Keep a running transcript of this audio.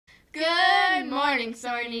morning,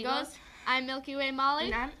 Soaring Eagles. I'm Milky Way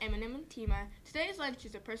Molly. And I'm Eminem and Tima. Today's lunch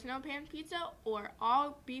is a personal pan pizza or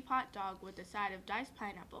all beef hot dog with a side of diced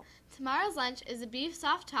pineapple. Tomorrow's lunch is a beef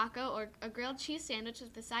soft taco or a grilled cheese sandwich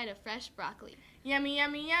with a side of fresh broccoli. Yummy,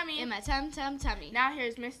 yummy, yummy. In my tummy. Now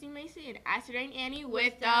here's Misty Macy and Acid Rain Annie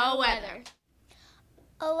with the weather.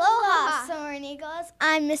 Aloha, Soaring Eagles.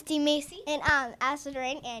 I'm Misty Macy. And I'm Acid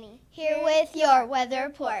Rain Annie. Here with your weather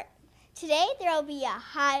report. Today there will be a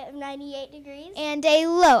high of 98 degrees and a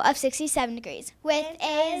low of 67 degrees with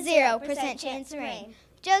a 0% chance of rain.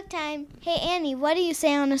 Joke time. Hey Annie, what do you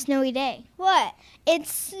say on a snowy day? What?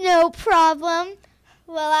 It's no problem.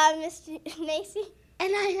 Well, I'm Misty Macy.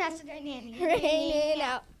 And I'm Acid Rain Annie. Raining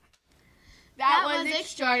out. That was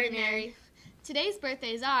extraordinary. Today's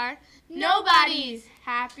birthdays are nobody's.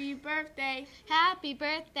 Happy birthday. Happy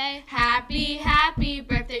birthday. Happy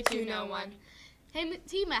birthday to no one. Hey,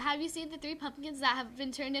 Tima, have you seen the 3 pumpkins that have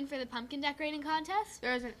been turned in for the pumpkin decorating contest?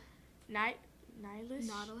 There's a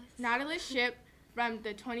Nautilus ship from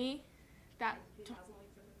the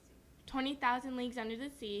 20,000 Leagues Under the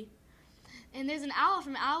Sea. And there's an owl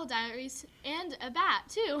from Owl Diaries and a bat,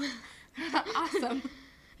 too. Awesome.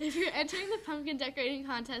 If you're entering the pumpkin decorating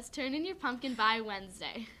contest, turn in your pumpkin by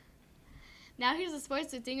Wednesday. Now here's the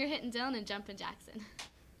sports with Dinger, Hittin' Dylan and Jumpin' Jackson.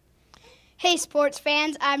 Hey sports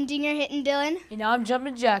fans, I'm Dinger Hittin' Dylan. And I'm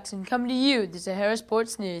Jumpin' Jackson, coming to you the Sahara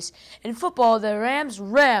Sports News. In football, the Rams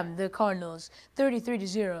rammed the Cardinals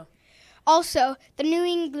 33-0. Also, the New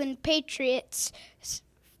England Patriots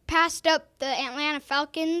passed up the Atlanta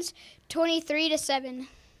Falcons 23-7.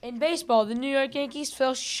 In baseball, the New York Yankees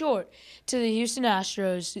fell short to the Houston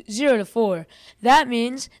Astros 0-4. That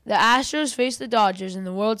means the Astros face the Dodgers in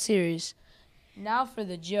the World Series. Now for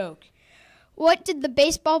the joke. What did the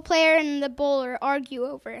baseball player and the bowler argue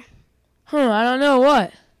over? I don't know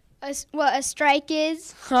what. What a strike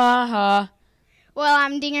is? Ha ha. Well,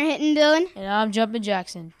 I'm Dinger Hittin' Dylan. And I'm Jumpin'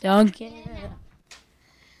 Jackson. Duncan.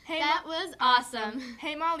 Hey, that was awesome.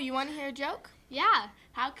 Hey, Molly, you want to hear a joke? Yeah.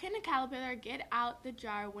 How can a caterpillar get out the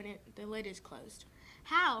jar when the lid is closed?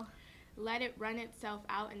 How? Let it run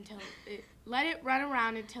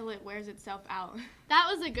around until it wears itself out. That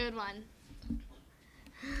was a good one.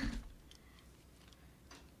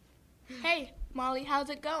 Hey, Molly, how's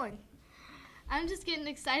it going? I'm just getting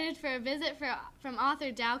excited for a visit from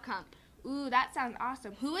author Dow Kump. Ooh, that sounds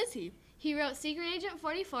awesome. Who is he? He wrote Secret Agent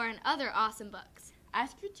 44 and other awesome books.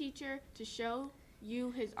 Ask your teacher to show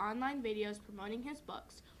you his online videos promoting his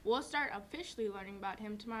books. We'll start officially learning about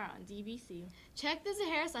him tomorrow on DVC. Check the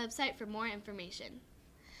Sahara's website for more information.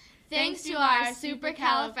 Thanks to our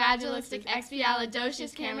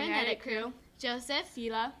supercalifragilisticexpialidocious camera and edit crew, Joseph,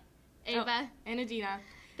 Sela, Ava, and Adina.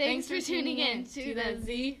 Thanks for tuning in to the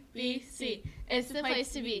ZBC. It's the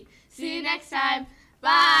place to be. See you next time.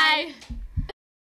 Bye.